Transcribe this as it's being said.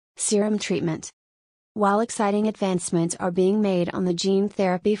Serum treatment. While exciting advancements are being made on the gene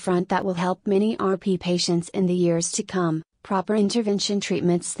therapy front that will help many RP patients in the years to come, proper intervention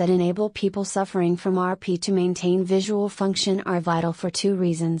treatments that enable people suffering from RP to maintain visual function are vital for two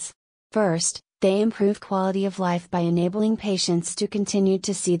reasons. First, they improve quality of life by enabling patients to continue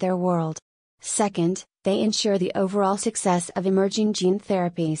to see their world. Second, they ensure the overall success of emerging gene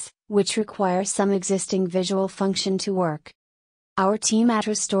therapies, which require some existing visual function to work. Our team at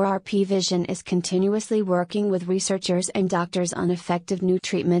Restore RP Vision is continuously working with researchers and doctors on effective new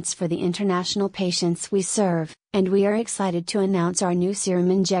treatments for the international patients we serve, and we are excited to announce our new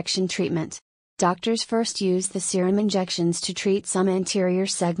serum injection treatment. Doctors first used the serum injections to treat some anterior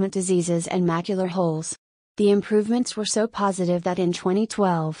segment diseases and macular holes. The improvements were so positive that in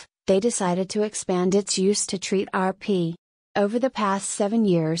 2012, they decided to expand its use to treat RP. Over the past 7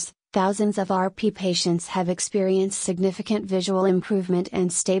 years, thousands of RP patients have experienced significant visual improvement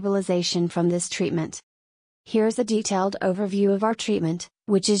and stabilization from this treatment. Here's a detailed overview of our treatment,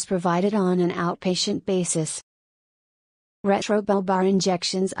 which is provided on an outpatient basis. Retrobulbar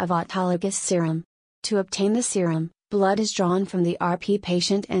injections of autologous serum. To obtain the serum, blood is drawn from the RP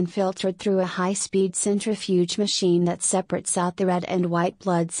patient and filtered through a high-speed centrifuge machine that separates out the red and white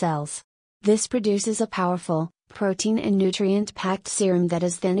blood cells. This produces a powerful, protein and nutrient-packed serum that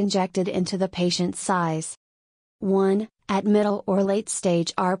is then injected into the patient's eyes. 1. At middle or late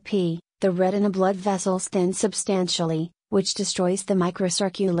stage RP, the retina blood vessels thin substantially, which destroys the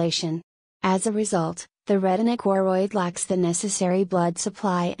microcirculation. As a result, the retina choroid lacks the necessary blood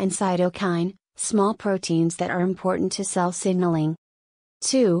supply and cytokine, small proteins that are important to cell signaling.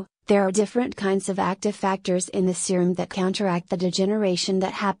 2. There are different kinds of active factors in the serum that counteract the degeneration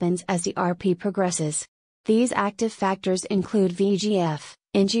that happens as the RP progresses. These active factors include VEGF,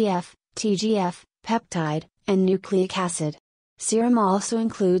 NGF, TGF, peptide, and nucleic acid. Serum also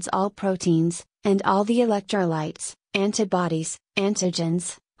includes all proteins, and all the electrolytes, antibodies,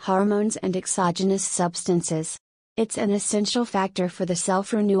 antigens, hormones and exogenous substances. It's an essential factor for the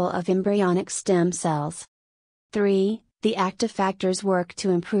self-renewal of embryonic stem cells. 3. The active factors work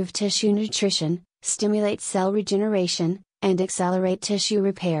to improve tissue nutrition, stimulate cell regeneration, and accelerate tissue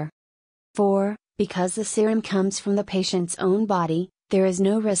repair. 4. Because the serum comes from the patient's own body, there is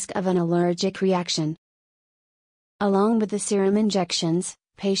no risk of an allergic reaction. Along with the serum injections,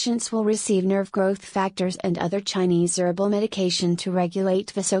 patients will receive nerve growth factors and other Chinese herbal medication to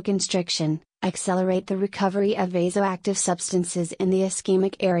regulate vasoconstriction, accelerate the recovery of vasoactive substances in the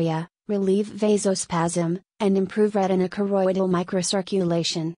ischemic area, relieve vasospasm, and improve retina choroidal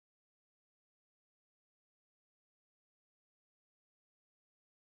microcirculation.